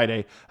on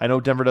Friday. I know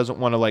Denver doesn't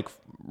want to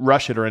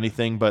rush it or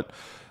anything, but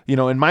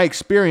in my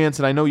experience,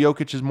 and I know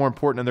Jokic is more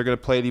important and they're going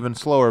to play it even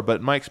slower,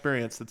 but in my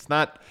experience, it's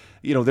not,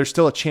 there's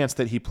still a chance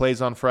that he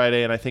plays on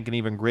Friday, and I think an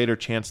even greater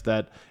chance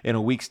that in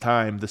a week's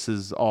time, this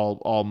is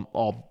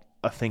all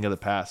a thing of the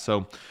past.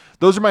 So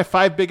those are my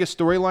 5 biggest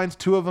storylines.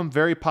 2 of them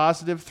very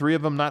positive, 3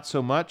 of them not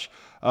so much.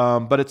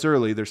 But it's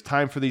early. There's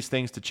time for these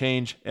things to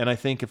change. And I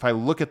think if I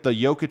look at the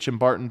Jokic and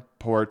Barton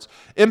ports,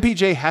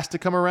 MPJ has to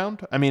come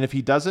around. I mean, if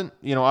he doesn't,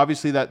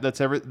 obviously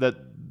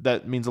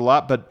that means a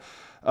lot. But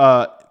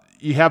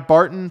you have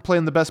Barton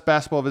playing the best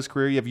basketball of his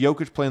career. You have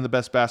Jokic playing the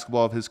best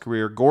basketball of his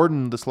career.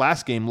 Gordon, this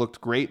last game,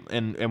 looked great,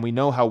 and we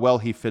know how well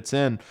he fits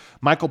in.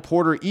 Michael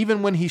Porter,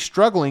 even when he's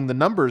struggling, the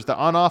numbers, the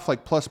on-off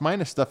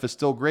plus-minus stuff is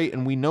still great,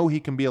 and we know he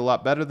can be a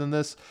lot better than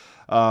this.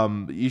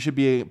 You should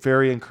be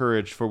very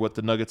encouraged for what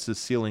the Nuggets'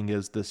 ceiling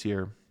is this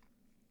year.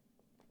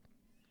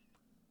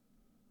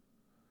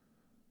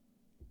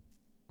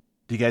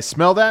 Do you guys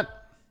smell that?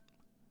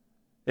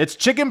 It's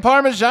chicken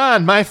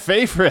parmesan, my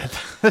favorite.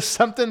 There's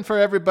something for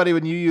everybody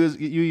when you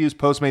use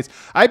Postmates.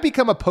 I've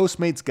become a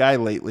Postmates guy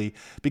lately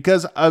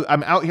because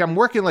I'm out here. I'm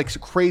working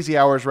crazy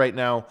hours right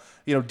now.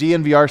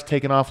 DNVR's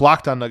taken off,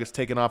 Locked On Nuggets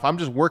taken off. I'm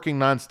just working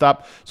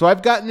nonstop. So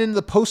I've gotten into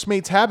the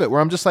Postmates habit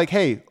where I'm just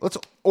hey,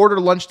 order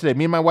lunch today.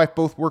 Me and my wife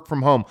both work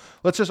from home.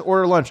 Let's just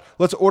order lunch.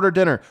 Let's order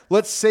dinner.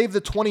 Let's save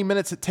the 20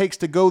 minutes it takes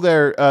to go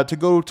there, to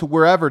go to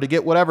wherever, to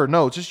get whatever.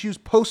 No, just use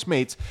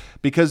Postmates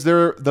because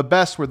they're the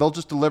best, where they'll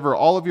just deliver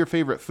all of your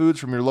favorite foods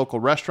from your local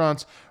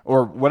restaurants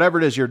or whatever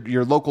it is,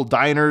 your local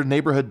diner,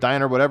 neighborhood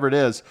diner, whatever it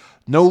is.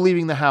 No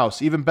leaving the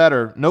house. Even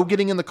better, no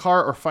getting in the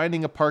car or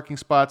finding a parking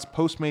spots.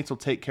 Postmates will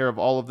take care of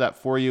all of that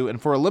for you.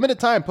 And for a limited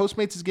time,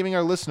 Postmates is giving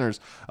our listeners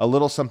a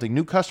little something.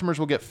 New customers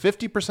will get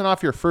 50%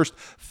 off your first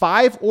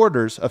 5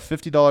 orders of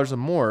 $50 or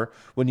more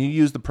when you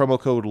use the promo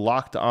code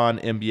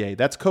LOCKEDONNBA.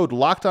 That's code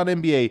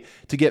LOCKEDONNBA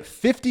to get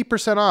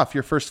 50% off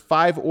your first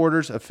 5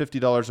 orders of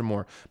 $50 or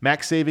more.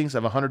 Max savings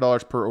of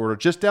 $100 per order.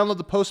 Just download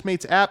the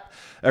Postmates app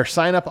or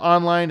sign up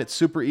online. It's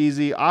super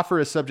easy. Offer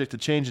is subject to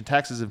change and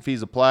taxes and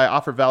fees apply.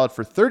 Offer valid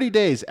for 30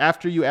 days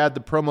after you add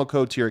the promo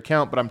code to your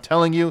account. But I'm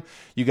telling you,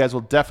 you guys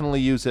will definitely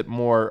use it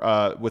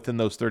more within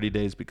those 30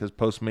 days because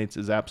Postmates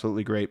is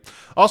absolutely great.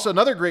 Also,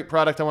 another great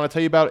product I want to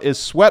tell you about is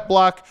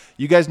Sweatblock.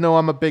 You guys know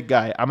I'm a big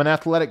guy. I'm an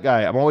athletic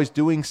guy. I'm always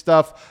doing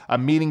stuff.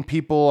 I'm meeting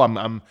people.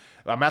 I'm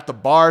at the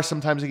bar.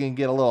 Sometimes it can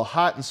get a little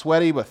hot and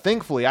sweaty, but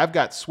thankfully I've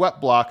got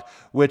Sweatblock,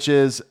 which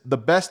is the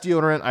best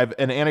deodorant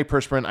an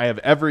antiperspirant I have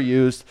ever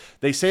used.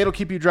 They say it'll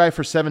keep you dry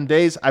for 7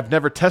 days. I've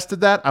never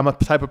tested that. I'm a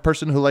type of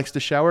person who likes to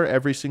shower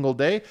every single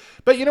day.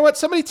 But you know what?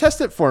 Somebody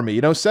test it for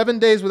me. 7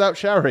 days without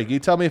showering. You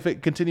tell me if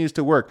it continues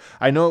to work.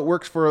 I know it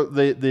works for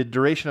the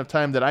duration of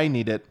time that I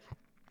need it.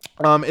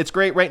 It's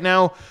great right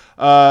now.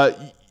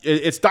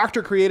 It's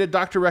doctor created,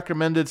 doctor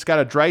recommended. It's got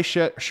a dry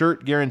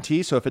shirt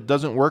guarantee. So if it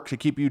doesn't work to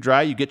keep you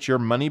dry, you get your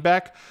money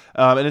back.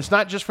 And it's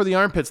not just for the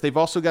armpits. They've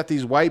also got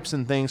these wipes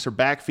and things for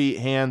back, feet,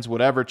 hands,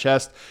 whatever,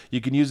 chest. You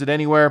can use it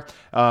anywhere,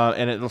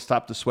 and it'll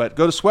stop the sweat.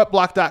 Go to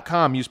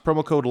sweatblock.com, use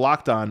promo code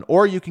LOCKEDON,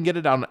 or you can get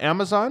it on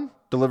Amazon,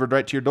 delivered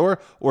right to your door,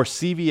 or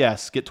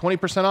CVS. Get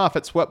 20% off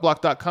at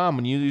sweatblock.com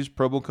when you use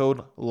promo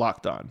code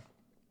LOCKEDON.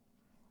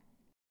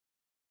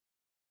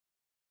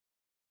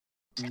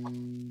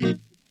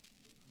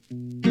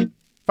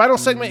 Final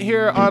segment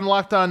here on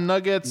Locked On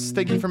Nuggets.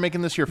 Thank you for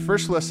making this your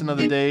first listen of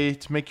the day.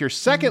 To make your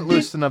second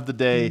listen of the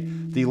day,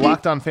 the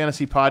Locked On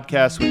Fantasy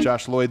Podcast with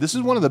Josh Lloyd. This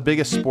is one of the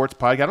biggest sports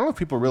podcasts. I don't know if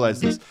people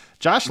realize this.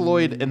 Josh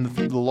Lloyd and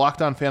the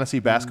Locked On Fantasy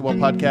Basketball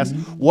Podcast,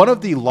 one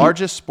of the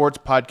largest sports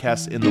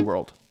podcasts in the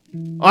world.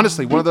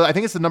 Honestly, I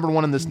think it's the number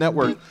one in this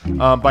network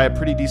by a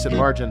pretty decent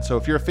margin. So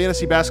if you're a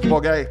fantasy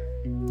basketball guy,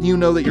 you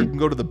know that you can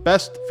go to the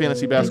best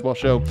fantasy basketball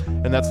show,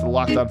 and that's the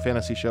Locked On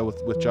Fantasy Show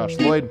with Josh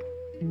Lloyd.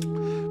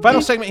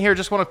 Final segment here.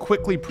 Just want to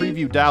quickly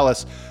preview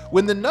Dallas.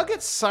 When the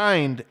Nuggets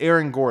signed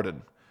Aaron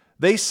Gordon,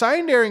 they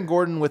signed Aaron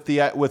Gordon with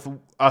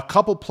a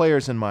couple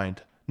players in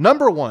mind.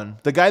 Number one,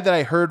 the guy that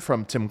I heard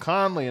from, Tim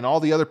Conley and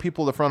all the other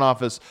people in the front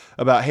office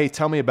about, hey,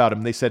 tell me about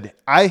him. They said,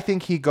 I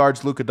think he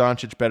guards Luka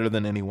Doncic better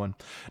than anyone.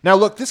 Now,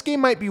 look, this game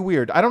might be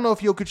weird. I don't know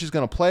if Jokic is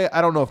going to play.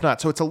 I don't know if not.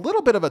 So it's a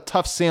little bit of a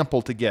tough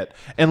sample to get.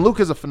 And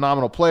Luka's a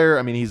phenomenal player.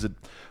 I mean, he's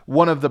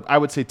one of the, I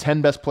would say,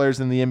 10 best players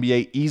in the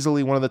NBA,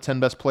 easily one of the 10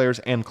 best players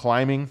and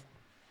climbing.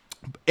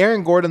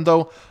 Aaron Gordon,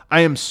 though,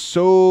 I am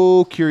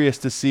so curious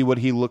to see what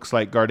he looks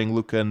like guarding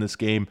Luka in this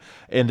game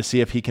and to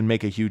see if he can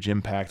make a huge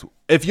impact.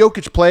 If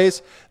Jokic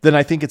plays, then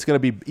I think it's going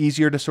to be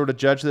easier to sort of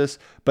judge this.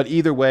 But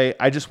either way,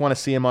 I just want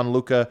to see him on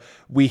Luka.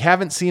 We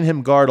haven't seen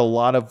him guard a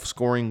lot of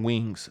scoring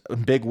wings,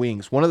 big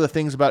wings. One of the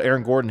things about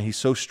Aaron Gordon, he's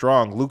so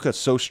strong. Luka's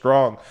so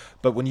strong.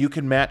 But when you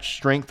can match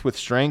strength with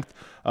strength,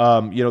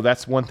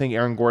 that's one thing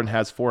Aaron Gordon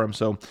has for him.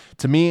 So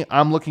to me,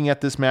 I'm looking at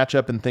this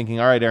matchup and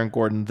thinking, all right, Aaron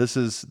Gordon, this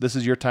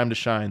is your time to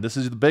shine. This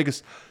is the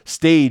biggest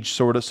stage,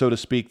 sort of, so to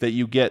speak, that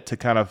you get to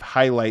kind of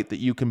highlight that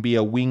you can be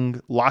a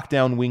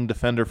lockdown wing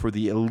defender for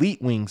the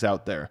elite wings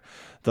out there.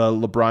 The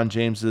LeBron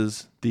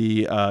Jameses,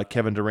 the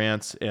Kevin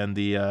Durant's, and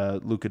the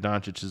Luka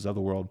Doncic's of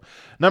the world.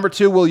 Number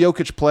two, will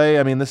Jokic play?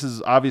 I mean, this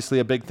is obviously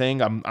a big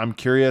thing. I'm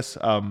curious.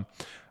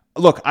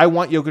 Look, I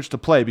want Jokic to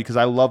play because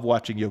I love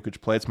watching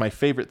Jokic play. It's my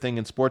favorite thing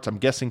in sports. I'm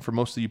guessing for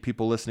most of you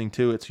people listening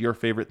too, it's your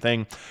favorite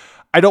thing.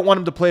 I don't want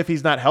him to play if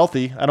he's not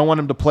healthy. I don't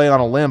want him to play on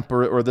a limp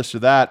or this or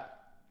that.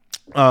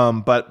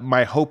 But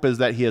my hope is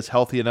that he is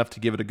healthy enough to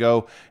give it a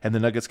go and the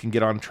Nuggets can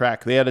get on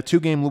track. They had a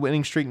 2-game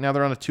winning streak. Now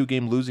they're on a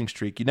 2-game losing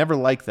streak. You never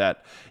like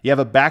that. You have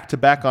a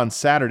back-to-back on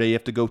Saturday. You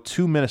have to go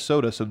to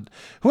Minnesota. So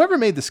whoever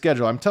made the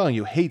schedule, I'm telling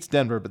you, hates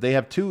Denver, but they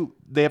have to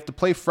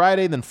play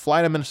Friday, then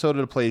fly to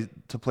Minnesota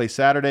to play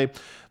Saturday.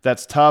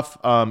 That's tough.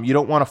 You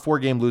don't want a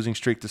 4-game losing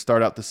streak to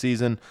start out the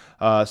season.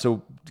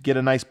 So get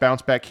a nice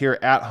bounce back here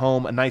at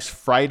home. A nice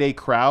Friday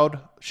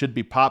crowd should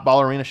be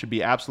Ball Arena should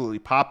be absolutely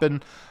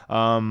popping.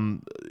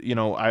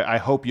 I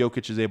hope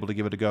Jokic is able to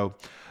give it a go.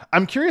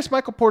 I'm curious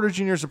Michael Porter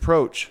Jr.'s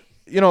approach.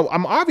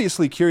 I'm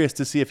obviously curious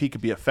to see if he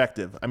could be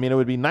effective. I mean, it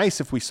would be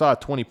nice if we saw a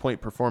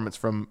 20-point performance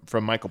from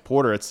Michael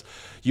Porter.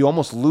 You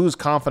almost lose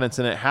confidence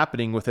in it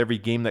happening with every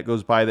game that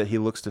goes by that he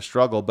looks to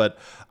struggle. But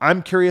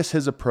I'm curious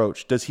his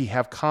approach. Does he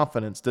have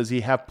confidence? Does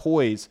he have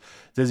poise?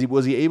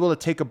 Was he able to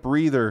take a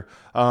breather?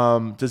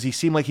 Does he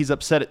seem like he's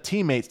upset at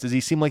teammates? Does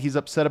he seem like he's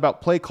upset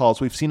about play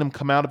calls? We've seen him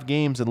come out of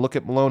games and look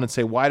at Malone and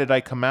say, why did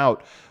I come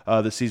out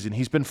this season?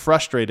 He's been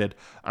frustrated.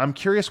 I'm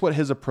curious what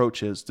his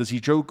approach is. Does he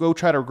go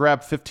try to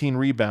grab 15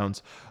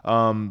 rebounds?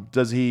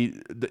 Is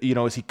he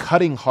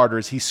cutting harder?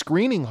 Is he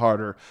screening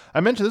harder? I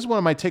mentioned this is one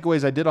of my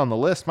takeaways I did on the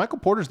list. Michael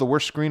Porter's the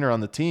worst screener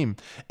on the team.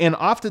 And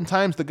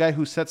oftentimes the guy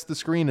who sets the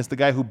screen is the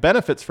guy who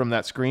benefits from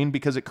that screen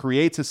because it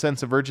creates a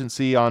sense of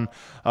urgency on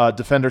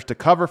defenders to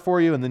cover for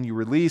you, and then you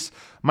release.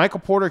 Michael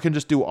Porter can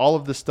just do all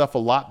of this stuff a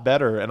lot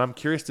better, and I'm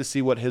curious to see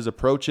what his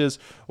approach is,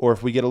 or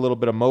if we get a little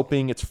bit of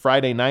moping. It's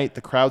Friday night.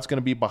 The crowd's going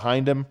to be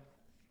behind him.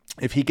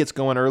 If he gets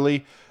going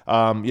early,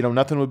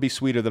 nothing would be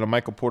sweeter than a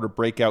Michael Porter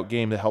breakout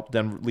game to help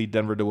lead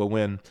Denver to a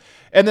win.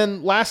 And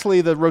then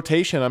lastly, the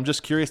rotation. I'm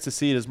just curious to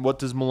see what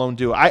does Malone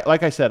do?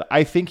 Like I said,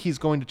 I think he's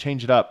going to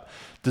change it up.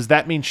 Does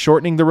that mean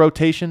shortening the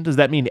rotation? Does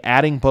that mean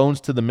adding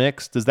Bones to the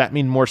mix? Does that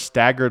mean more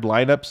staggered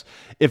lineups?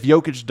 If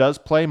Jokic does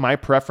play, my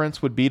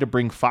preference would be to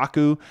bring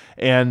Facu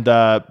and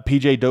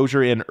PJ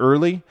Dozier in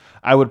early.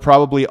 I would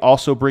probably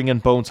also bring in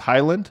Bones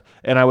Highland,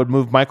 and I would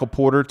move Michael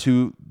Porter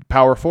to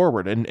power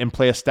forward and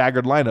play a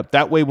staggered lineup.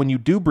 That way, when you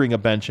do bring a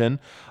bench in,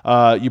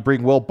 you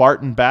bring Will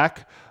Barton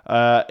back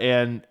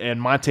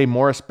and Monte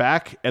Morris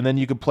back, and then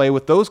you could play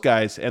with those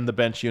guys and the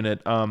bench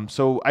unit.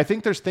 So I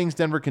think there's things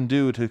Denver can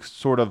do to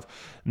sort of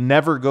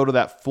never go to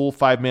that full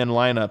 5-man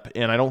lineup,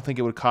 and I don't think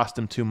it would cost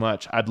him too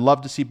much. I'd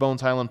love to see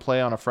Bones Highland play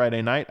on a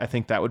Friday night. I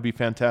think that would be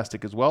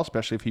fantastic as well,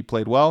 especially if he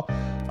played well.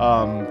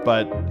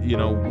 But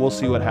we'll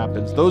see what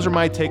happens. Those are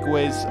my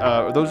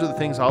takeaways. Those are the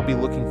things I'll be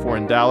looking for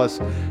in Dallas.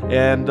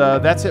 And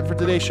that's it for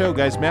today's show,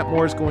 guys. Matt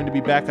Moore is going to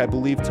be back, I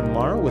believe,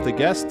 tomorrow with a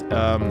guest,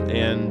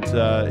 and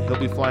he'll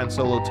be flying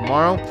solo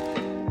tomorrow.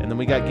 And then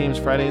we got games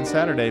Friday and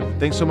Saturday.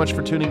 Thanks so much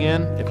for tuning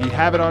in. If you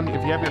have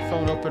your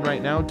phone open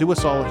right now, do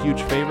us all a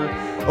huge favor.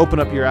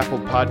 Open up your Apple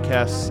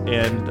Podcasts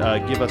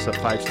and give us a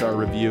 5-star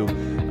review.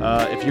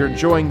 If you're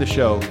enjoying the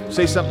show,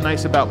 say something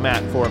nice about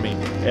Matt for me,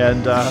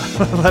 and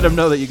let him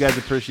know that you guys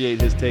appreciate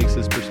his takes,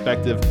 his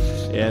perspective,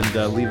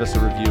 and leave us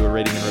a review, a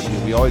rating and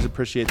review. We always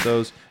appreciate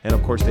those, and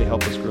of course, they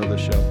help us grow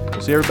this show.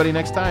 We'll see everybody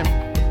next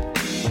time.